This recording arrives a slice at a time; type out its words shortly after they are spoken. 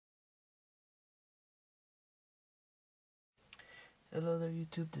Hello there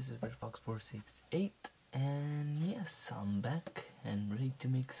YouTube, this is RedFox468 and yes, I'm back and ready to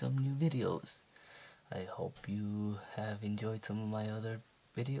make some new videos. I hope you have enjoyed some of my other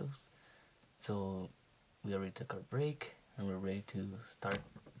videos. So we already took our break and we're ready to start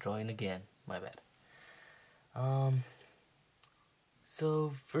drawing again. My bad.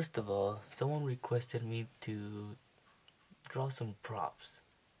 So first of all, someone requested me to draw some props,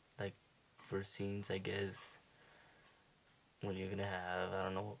 like for scenes, I guess, when you're gonna have, I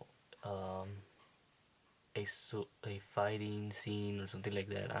don't know, a fighting scene or something like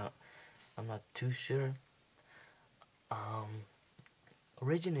that. I'm not too sure. Um,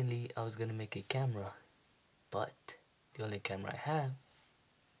 Originally I was gonna make a camera, but the only camera I have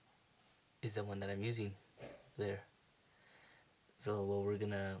is the one that I'm using there. So what we're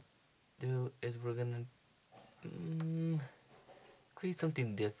gonna do is we're gonna create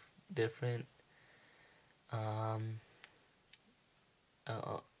something different. Um,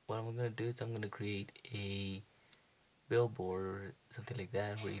 what I'm gonna do is I'm gonna create a billboard or something like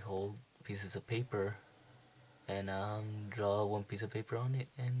that where you hold pieces of paper and draw one piece of paper on it,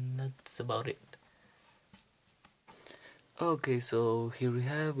 and that's about it. Okay, so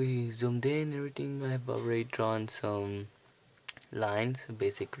here we zoomed in everything. I've already drawn some lines, a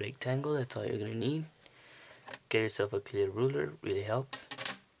basic rectangle. That's all you're gonna need. Get yourself a clear ruler, really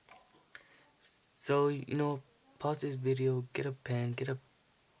helps. So pause this video, get a pen, get a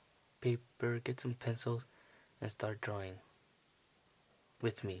paper, get some pencils, and start drawing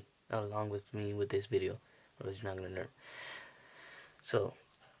with me, along with me with this video, or else you're not gonna learn. So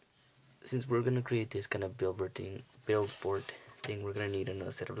since we're gonna create this kind of billboard thing, we're gonna need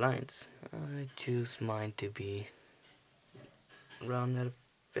another set of lines. I choose mine to be around at a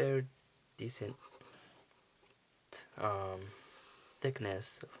fair decent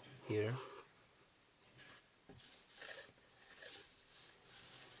thickness here.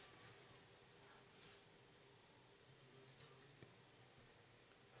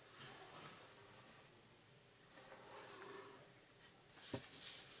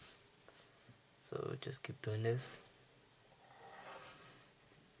 So just keep doing this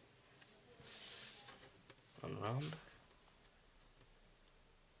on around.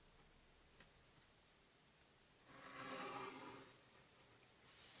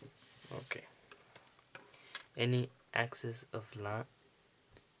 Okay. Any axis of line,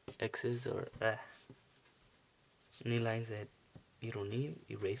 X's or any lines that you don't need,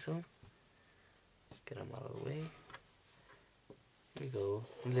 erase them. Get them out of the way. Here we go.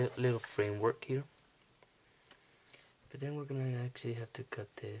 Little framework here. But then we're gonna actually have to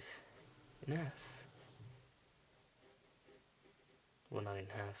cut this in half. Well, not in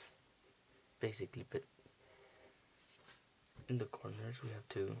half, basically, but in the corners we have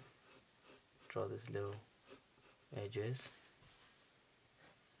to draw these little edges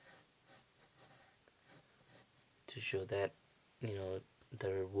to show that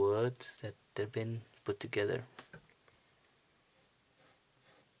they're words that they've been put together.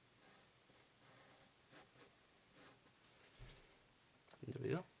 There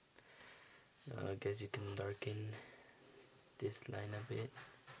we go. I guess you can darken this line a bit,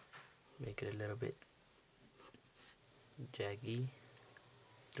 make it a little bit jaggy, a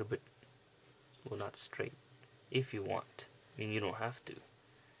little bit, well, not straight, if you want. I mean, you don't have to.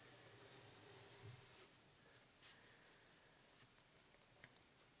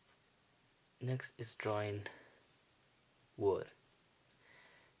 Next is drawing wood.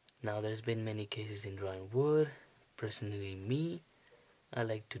 Now there's been many cases in drawing wood. Personally me, I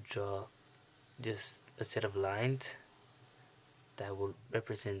like to draw just a set of lines that will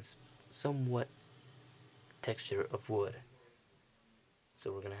represent somewhat texture of wood.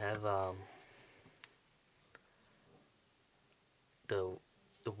 So we're gonna have the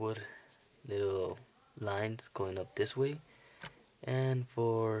wood little lines going up this way, and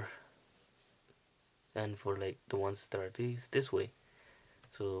for like the ones that are this way.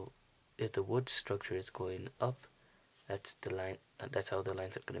 So if the wood structure is going up, that's the line. That's how the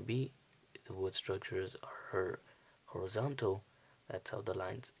lines are gonna be. If the wood structures are horizontal, that's how the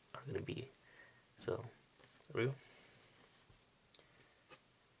lines are gonna be. So there we go.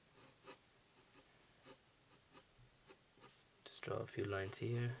 Just draw a few lines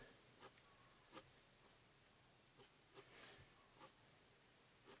here.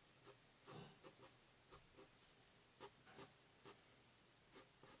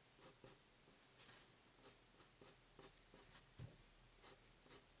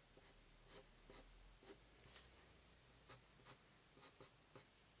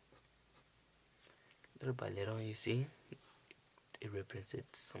 Little by little, you see, it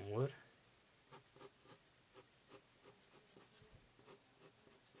represents some wood.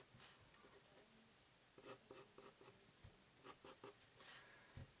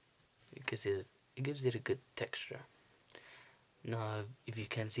 because it gives it a good texture. Now, if you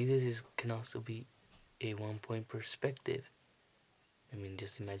can see this, it can also be a 1 point perspective. I mean,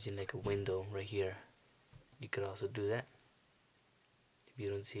 just imagine like a window right here. You could also do that. If you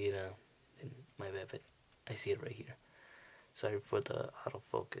don't see it, then my bad, but I see it right here. Sorry for the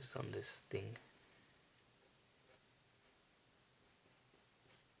autofocus on this thing.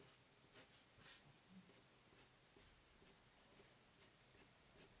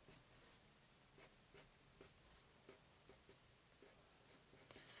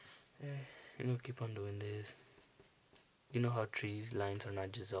 Keep on doing this. You know how trees lines are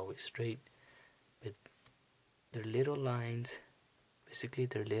not just always straight, but they're little lines. Basically,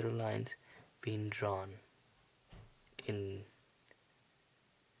 they're little lines being drawn in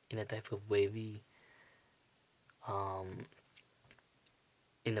a type of wavy,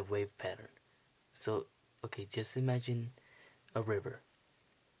 in a wave pattern. So, okay, just imagine a river.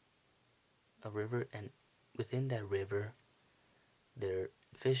 And within that river, there are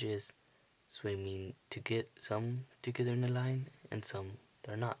fishes swimming to get some together in a line, and some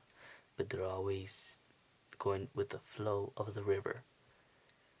they're not, but they're always going with the flow of the river.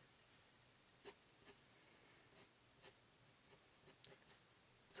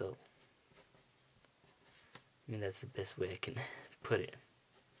 So, I mean, that's the best way I can put it.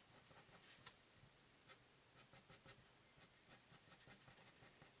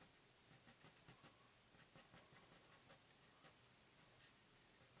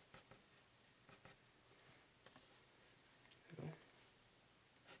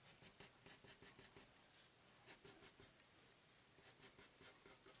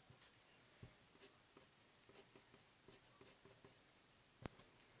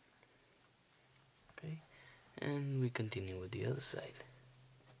 Okay, and we continue with the other side.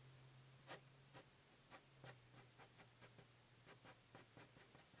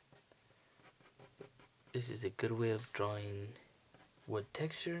 This is a good way of drawing wood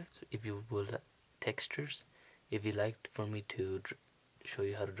textures. If you would textures, if you like for me to show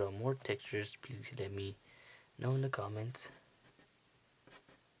you how to draw more textures, please let me know in the comments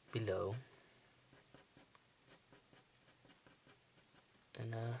below,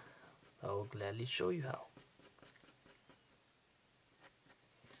 and I will gladly show you how.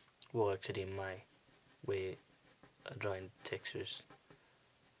 Well, actually, my way of drawing textures.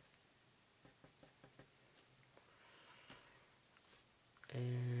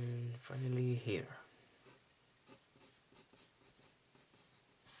 And finally here.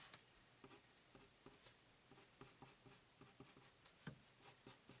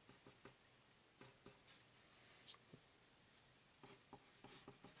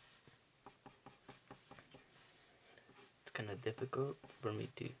 It's kind of difficult for me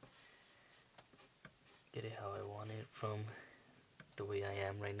to get it how I want it from the way I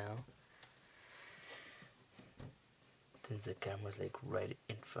am right now, since the camera's like right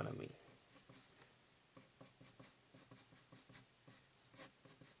in front of me.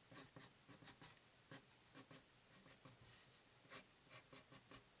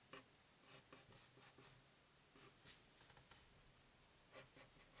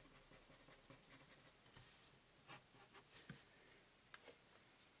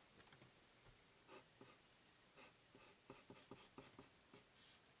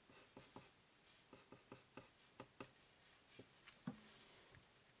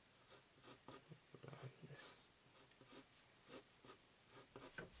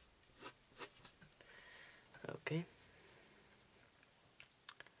 Okay,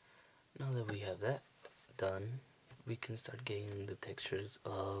 now that we have that done, we can start getting the textures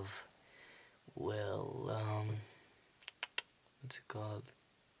of, well, what's it called?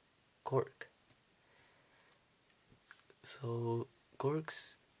 Cork. So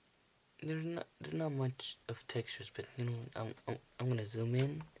corks, there's not much of textures, but you know, I'm gonna zoom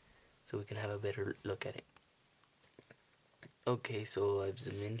in so we can have a better look at it. Okay, so I've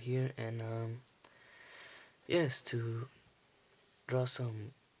zoomed in here, and yes, to draw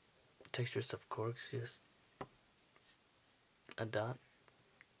some textures of corks, just a dot,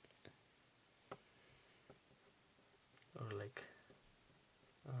 or like,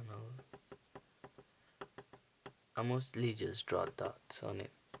 I don't know, I mostly just draw dots on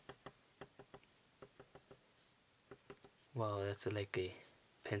it. Wow, that's like a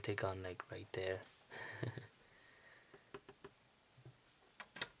pentagon, like right there.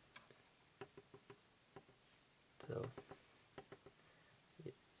 So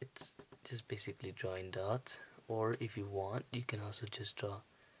it's just basically drawing dots, or if you want, you can also just draw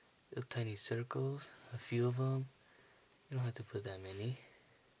little tiny circles, a few of them. You don't have to put that many.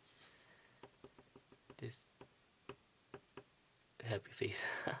 Just happy face.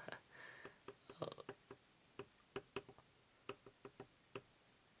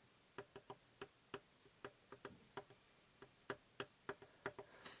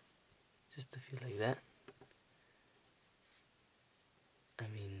 just a few like that. I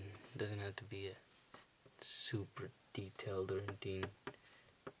mean, it doesn't have to be a super detailed or anything,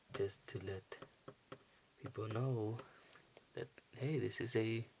 just to let people know that, hey, this is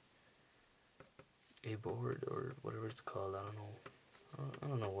a board or whatever it's called. I don't know. I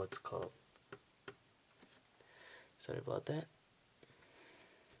don't know what's called. Sorry about that.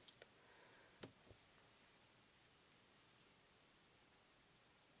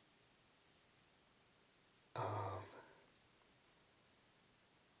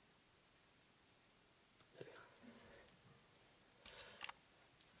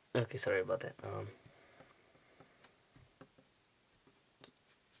 Okay, sorry about that.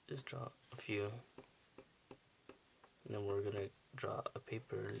 Just draw a few, and then we're gonna draw a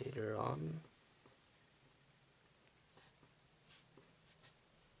paper later on.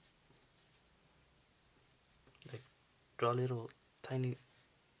 Like, draw little tiny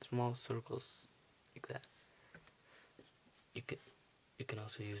small circles like that. You can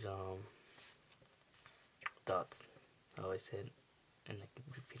also use dots. I always said, and I keep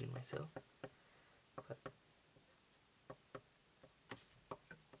repeating myself, but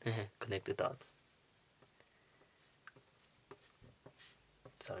connect the dots.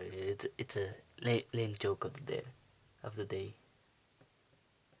 Sorry, it's a lame joke of the day.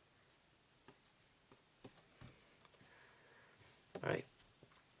 All right.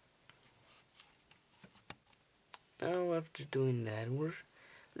 Now after doing that,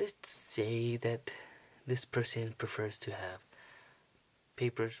 let's say that this person prefers to have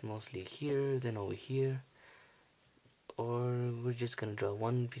papers mostly here, then over here, or we're just gonna draw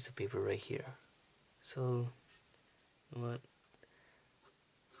one piece of paper right here. So, what?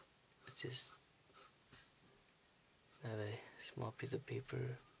 Let's just have a small piece of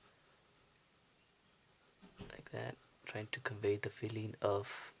paper like that, trying to convey the feeling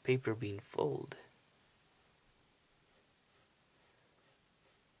of paper being folded.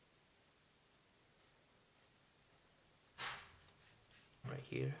 Right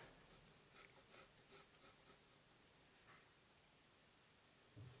here.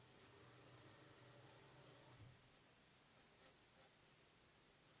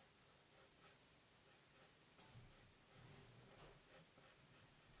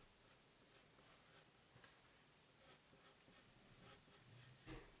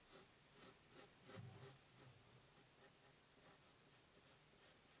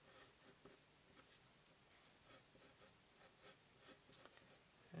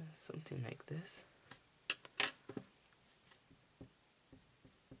 Something like this.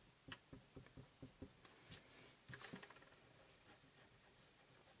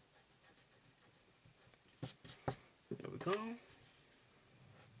 There we go.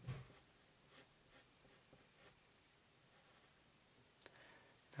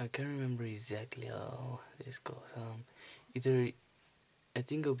 I can't remember exactly how this goes. Either I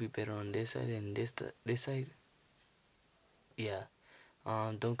think it'll be better on this side and this side. Yeah.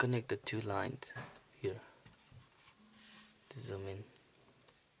 Don't connect the two lines here. To zoom in,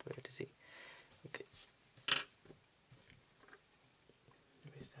 better to see. Okay.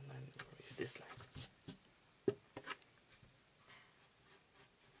 Where's that line? Where's this line?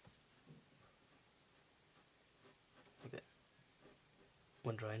 Okay.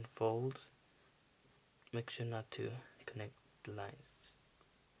 When drawing folds, make sure not to connect the lines.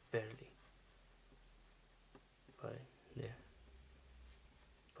 Barely. Right there.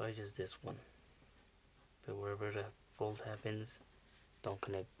 Probably just this one. But wherever the fold happens, don't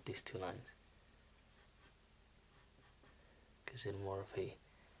connect these two lines. Gives it more of a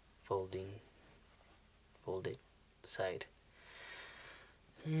folded side.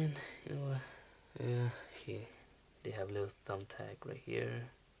 And you know, here they have a little thumbtack right here.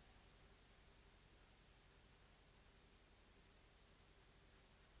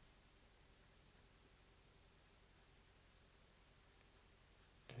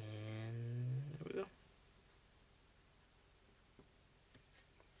 And there we go.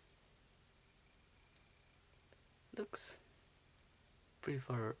 Looks pretty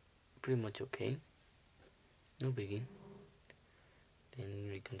much okay. No biggie. Then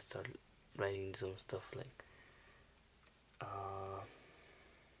we can start writing some stuff like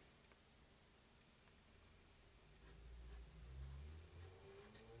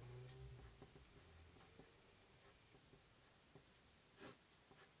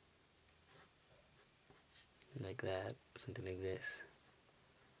that, something like this.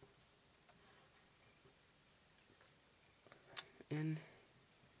 And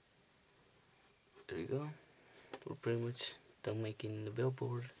there you go. We're pretty much done making the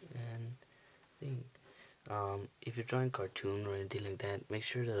billboard and thing. If you're drawing cartoon or anything like that, make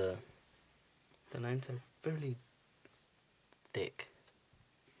sure The lines are fairly thick.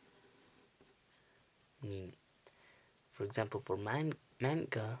 I mean, for example, for manga,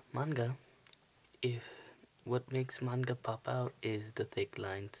 if what makes manga pop out is the thick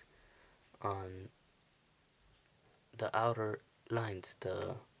lines on the outer lines.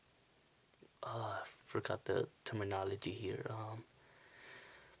 I forgot the terminology here.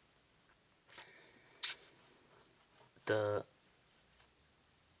 The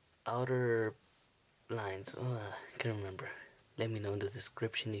outer lines. I can't remember. Let me know in the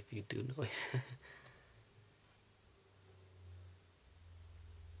description if you do know it.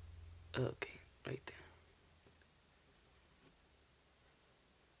 Okay, right there.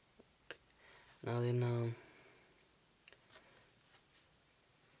 Now then,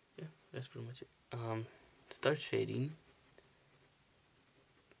 yeah, that's pretty much it. Start shading.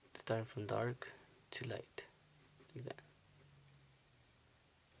 Start from dark to light, like that.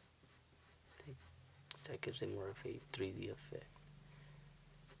 That gives it more of a 3D effect.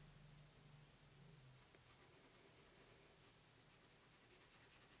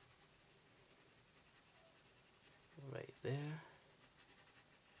 Right there.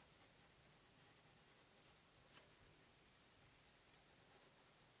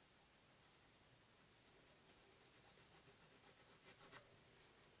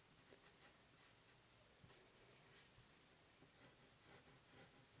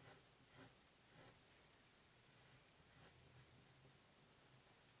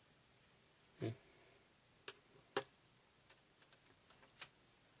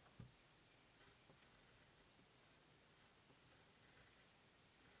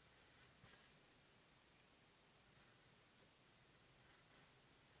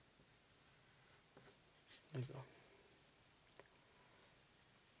 There we go.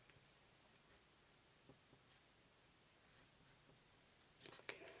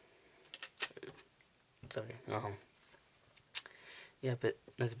 Okay. Sorry. Yeah, but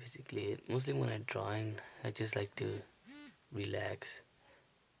that's basically it. Mostly when I'm drawing, I just like to relax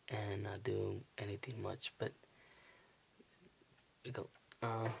and not do anything much. But we go.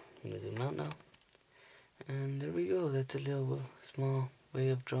 I'm gonna zoom out now, and there we go. That's a little small way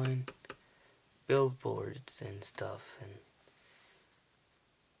of drawing billboards and stuff. And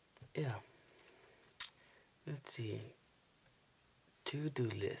yeah, let's see. To-do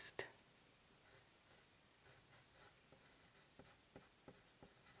list.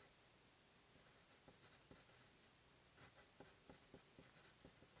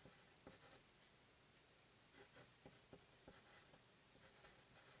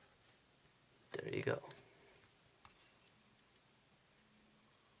 There you go.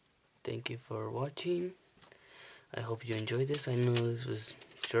 Thank you for watching. I hope you enjoyed this. I know this was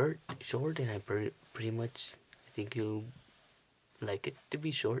short, and I pretty much think you'll like it to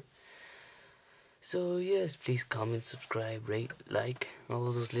be short. So yes, please comment, subscribe, rate, like, all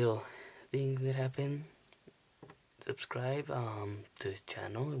those little things that happen. Subscribe to this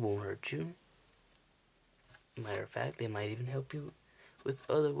channel. It won't hurt you. Matter of fact, it might even help you with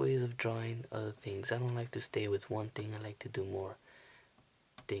other ways of drawing other things. I don't like to stay with one thing. I like to do more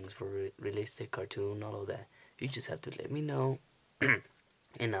things for realistic cartoon, all of that. You just have to let me know,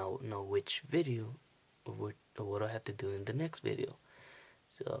 and I'll know which video or what I have to do in the next video.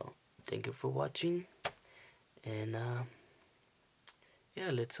 So thank you for watching, and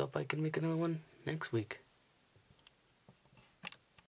yeah, let's hope I can make another one next week.